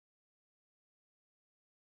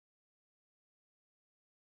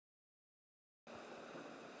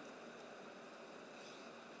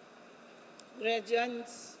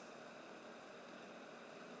Graduates,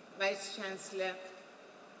 Vice Chancellor,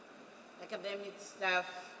 academic staff,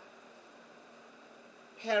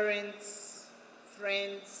 parents,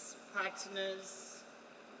 friends, partners,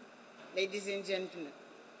 ladies and gentlemen.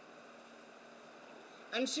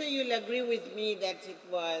 I'm sure you'll agree with me that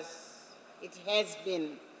it has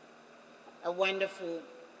been a wonderful,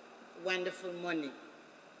 wonderful morning.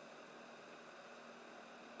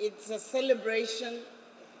 It's a celebration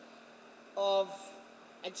of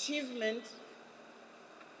achievement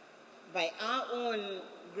by our own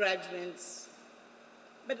graduates,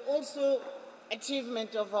 but also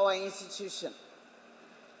achievement of our institution.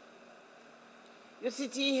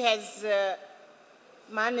 UCT has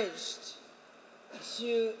managed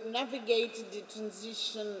to navigate the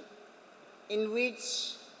transition in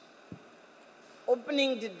which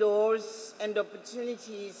opening the doors and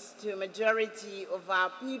opportunities to a majority of our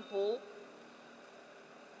people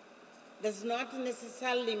does not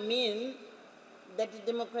necessarily mean that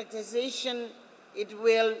the democratization, it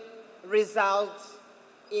will result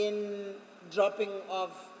in dropping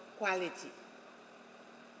of quality.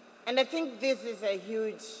 And I think this is a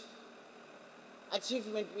huge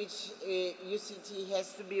achievement which UCT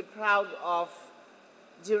has to be proud of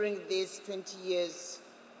during these 20 years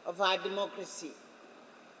of our democracy.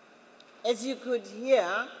 As you could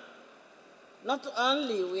hear, not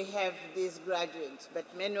only we have these graduates, but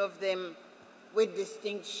many of them with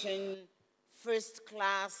distinction, first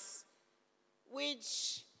class,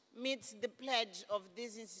 which meets the pledge of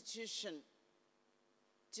this institution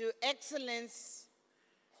to excellence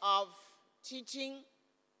of teaching,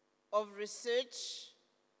 of research,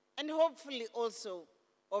 and hopefully also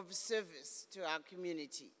of service to our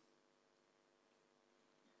community.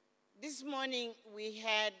 This morning we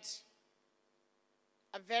had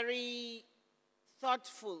a very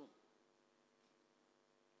thoughtful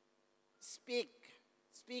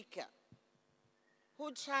speaker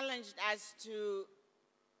who challenged us to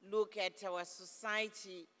look at our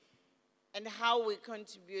society and how we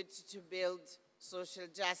contribute to build social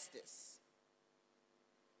justice.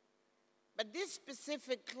 But this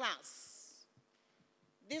specific class,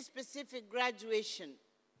 this specific graduation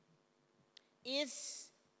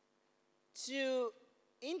is to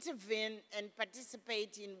intervene and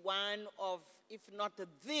participate in one of, if not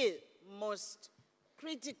the most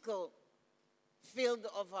critical field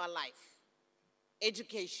of our life,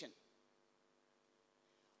 education.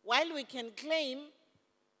 While we can claim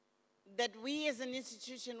that we as an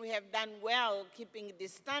institution, we have done well keeping the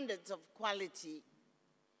standards of quality,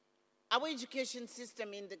 our education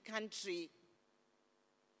system in the country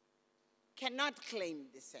cannot claim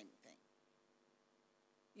the same thing.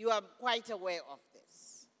 You are quite aware of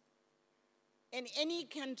this. In any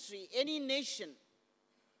country, any nation,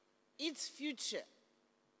 its future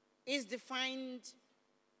is defined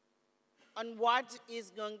on what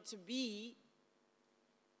is going to be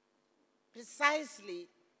precisely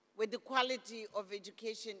with the quality of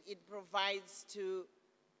education it provides to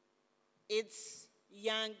its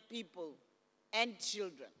young people and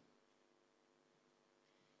children.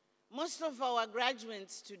 Most of our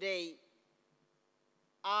graduates today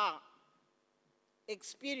are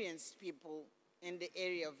experienced people in the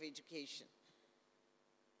area of education.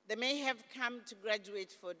 They may have come to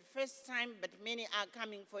graduate for the first time, but many are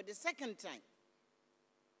coming for the second time.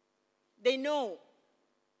 They know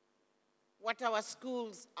what our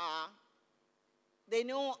schools are. They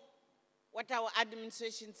know what our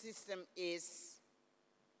administration system is.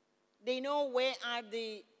 They know where are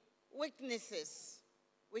the weaknesses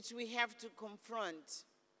which we have to confront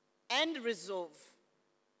and resolve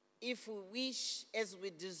if we wish, as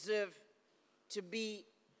we deserve, to be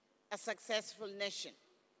a successful nation.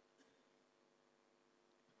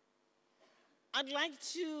 I'd like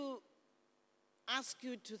to ask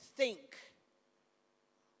you to think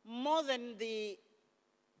more than the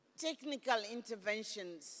technical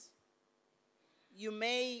interventions you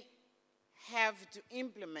may have to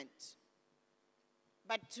implement,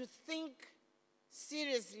 but to think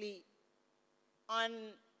seriously on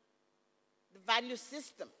the value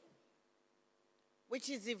system, which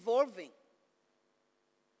is evolving,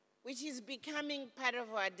 which is becoming part of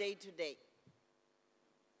our day-to-day.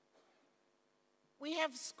 We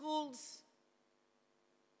have schools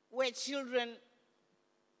where children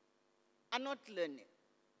are not learning.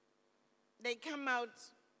 They come out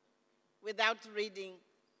without reading,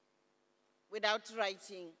 without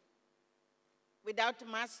writing, without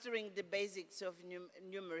mastering the basics of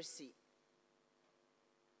numeracy.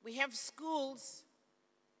 We have schools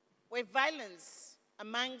where violence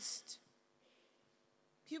amongst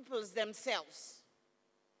people, pupils themselves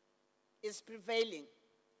is prevailing.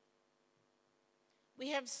 We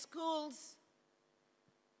have schools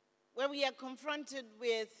where we are confronted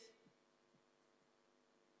with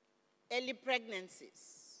early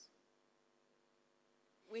pregnancies.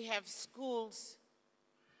 We have schools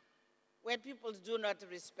where people do not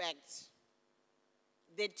respect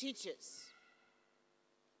their teachers,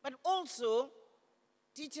 but also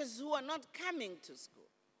teachers who are not coming to school.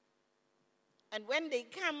 And when they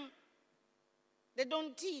come, they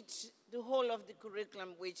don't teach the whole of the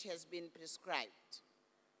curriculum which has been prescribed.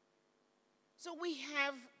 So we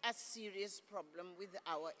have a serious problem with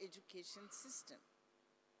our education system.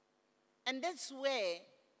 And that's where,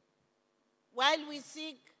 while we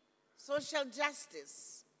seek social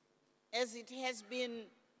justice, as it has been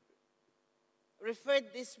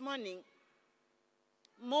referred this morning,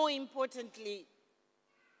 more importantly,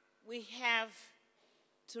 we have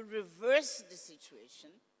to reverse the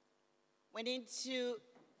situation. We need to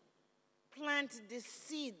plant the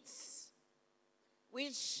seeds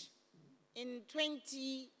which in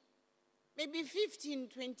 20, maybe 15,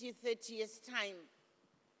 20, 30 years' time,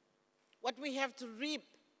 what we have to reap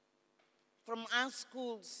from our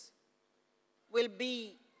schools will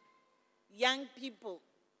be young people,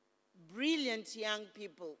 brilliant young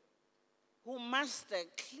people, who master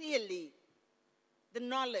clearly the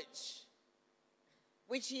knowledge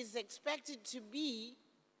which is expected to be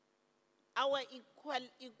our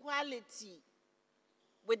equality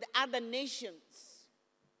with other nations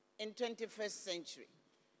in 21st century.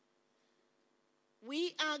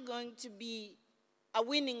 We are going to be a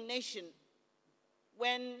winning nation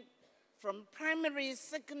when from primary,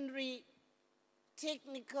 secondary,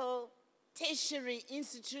 technical, tertiary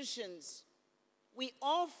institutions, we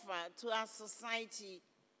offer to our society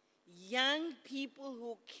young people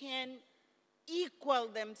who can equal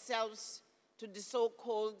themselves to the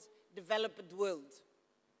so-called developed world.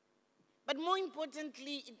 But more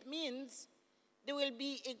importantly, it means they will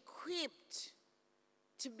be equipped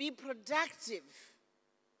to be productive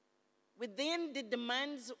within the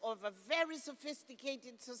demands of a very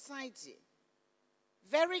sophisticated society,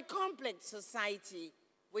 very complex society,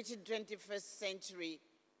 which the 21st century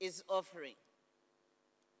is offering.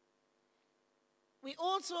 We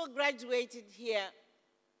also graduated here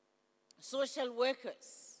social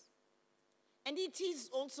workers. And it is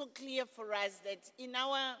also clear for us that in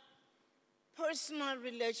our personal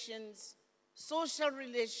relations, social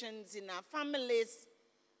relations in our families,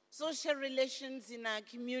 social relations in our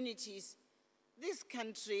communities, this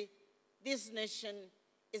country, this nation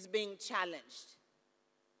is being challenged.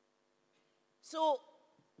 So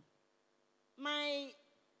my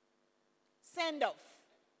send-off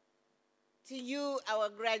to you, our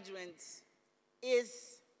graduates,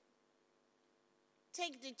 is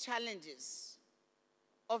take the challenges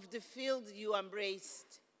of the field you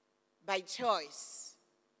embraced by choice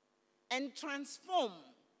and transform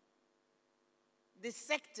the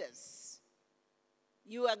sectors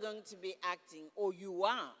you are going to be acting or you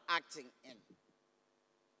are acting in.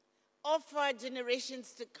 Offer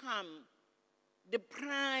generations to come the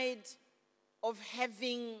pride of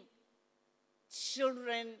having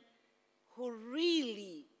children who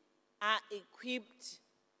really are equipped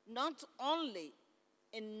not only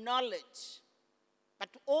in knowledge, but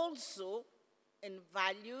also in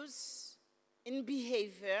values, in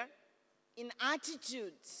behavior, in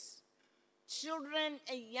attitudes. Children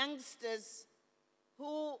and youngsters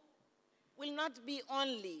who will not be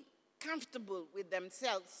only comfortable with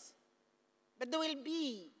themselves, but they will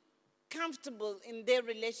be comfortable in their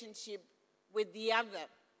relationship with the other,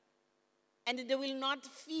 and they will not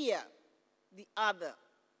fear the other.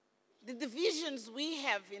 The divisions we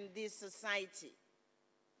have in this society,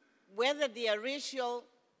 whether they are racial,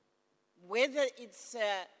 whether it's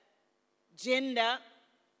gender,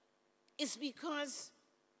 is because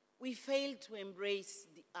we fail to embrace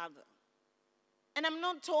the other. And I'm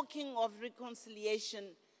not talking of reconciliation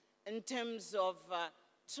in terms of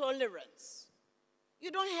tolerance.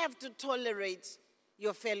 You don't have to tolerate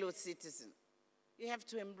your fellow citizen. You have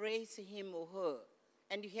to embrace him or her,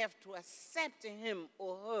 and you have to accept him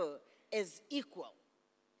or her as equal.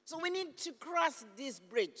 So we need to cross this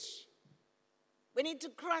bridge. We need to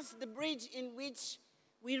cross the bridge in which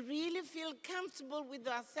we really feel comfortable with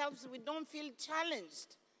ourselves. We don't feel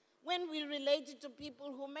challenged when we relate to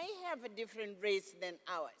people who may have a different race than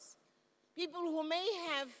ours, people who may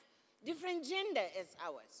have different gender as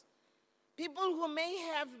ours, people who may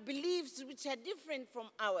have beliefs which are different from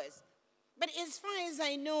ours. But as far as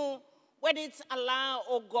I know, whether it's Allah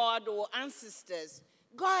or God or ancestors,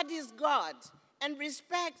 God is God, and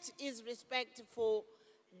respect is respect for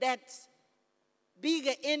that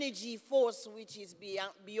bigger energy force which is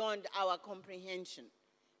beyond our comprehension.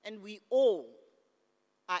 And we all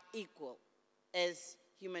are equal as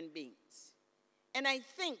human beings. And I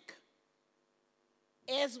think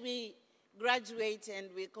as we graduate and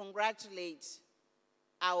we congratulate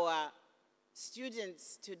our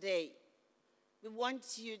students today, we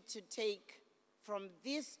want you to take from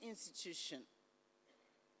this institution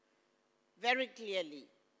very clearly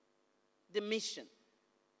the mission,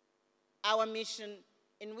 our mission,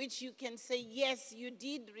 in which you can say, yes, you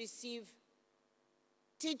did receive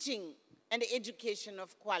teaching and education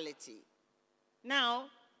of quality. Now,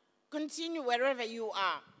 continue wherever you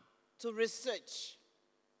are to research.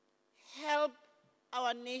 Help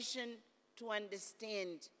our nation to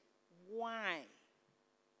understand why.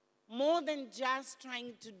 More than just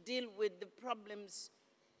trying to deal with the problems,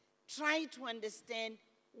 try to understand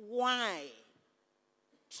why.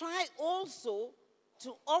 Try also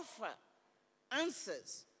to offer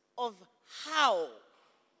answers of how,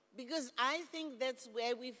 because I think that's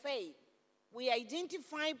where we fail. We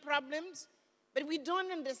identify problems, but we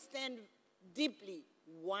don't understand deeply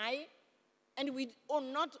why, and or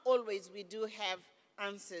not always we do have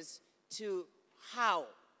answers to how.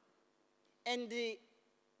 And the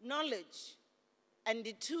knowledge and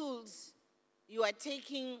the tools you are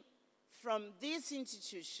taking from this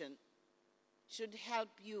institution should help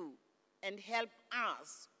you and help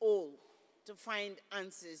us all to find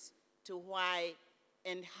answers to why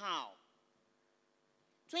and how.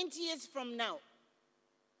 20 years from now,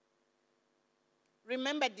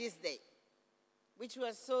 remember this day, which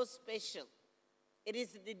was so special. It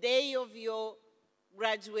is the day of your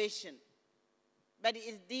graduation, but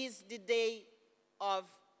it is the day of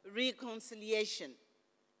reconciliation.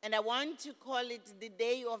 And I want to call it the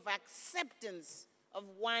day of acceptance of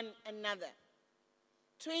one another.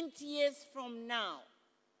 20 years from now,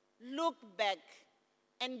 look back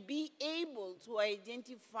and be able to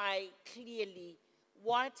identify clearly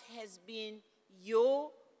what has been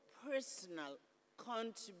your personal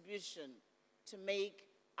contribution to make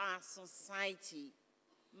our society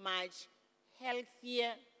much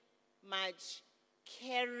healthier, much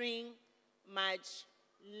caring, much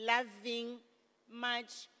loving,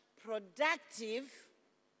 much productive,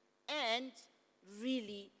 and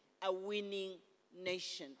really a winning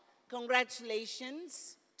nation.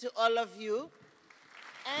 Congratulations to all of you.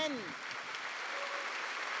 And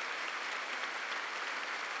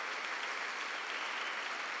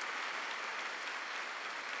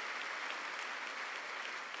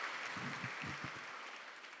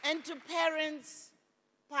to parents,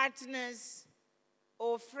 partners,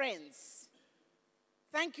 or friends,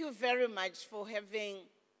 thank you very much for having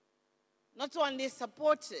not only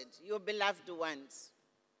supported your beloved ones,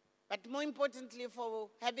 but more importantly for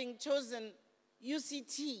having chosen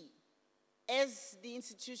UCT as the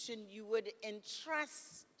institution you would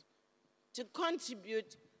entrust to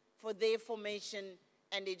contribute for their formation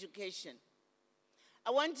and education.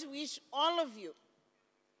 I want to wish all of you,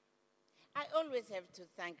 I always have to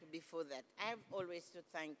thank before that, I have always to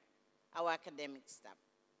thank our academic staff.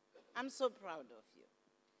 I'm so proud of you.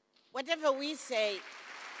 Whatever we say,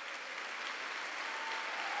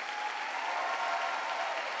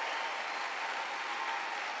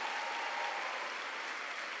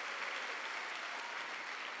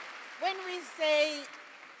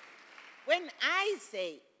 when I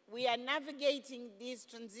say we are navigating this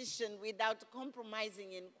transition without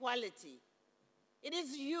compromising in quality, it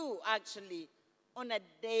is you actually on a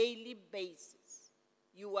daily basis.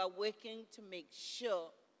 You are working to make sure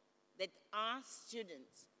that our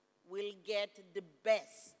students will get the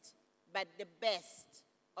best, but the best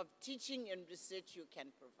of teaching and research you can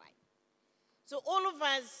provide. So all of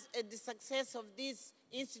us, the success of this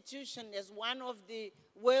institution as one of the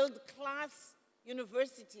world-class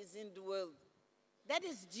universities in the world, that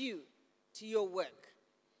is due to your work.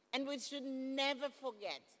 And we should never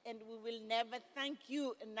forget, and we will never thank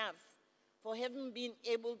you enough for having been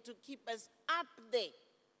able to keep us up there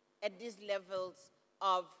at these levels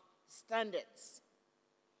of standards.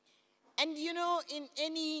 And you know,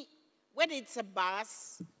 whether it's a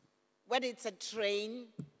bus, whether it's a train,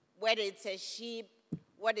 whether it's a ship,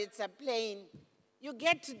 whether it's a plane, you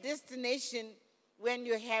get to destination when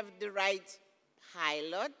you have the right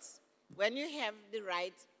pilot, when you have the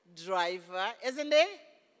right driver, isn't it?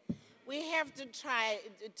 We have to try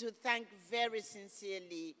to thank very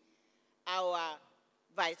sincerely our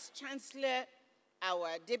Vice Chancellor, our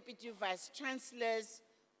Deputy Vice Chancellors,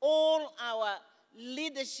 all our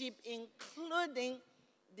leadership, including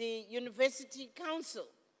the University Council,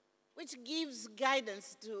 which gives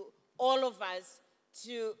guidance to all of us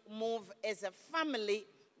to move as a family,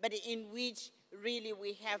 but in which really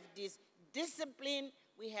we have this discipline,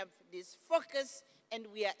 we have this focus, and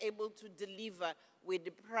we are able to deliver with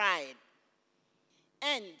pride.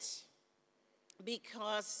 And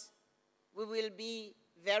because we will be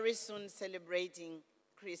very soon celebrating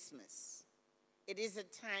Christmas, it is a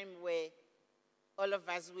time where all of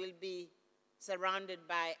us will be surrounded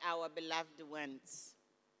by our beloved ones,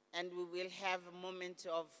 and we will have a moment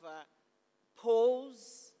of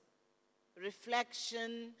pause,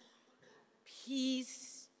 reflection,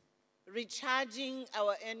 peace, recharging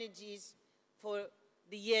our energies for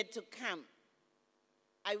the year to come.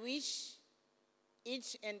 I wish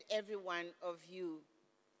each and every one of you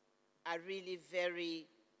a really very,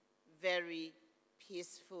 very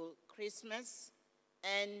peaceful Christmas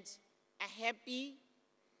and a happy,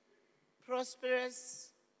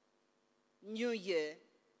 prosperous New Year.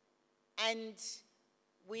 And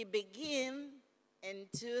we begin in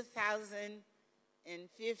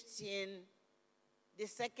 2015, the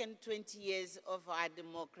second 20 years of our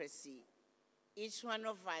democracy. Each one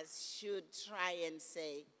of us should try and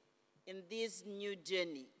say, in this new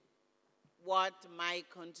journey, what my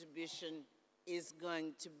contribution is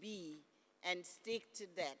going to be, and stick to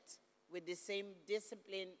that with the same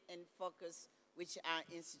discipline and focus which our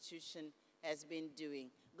institution has been doing.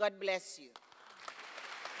 God bless you.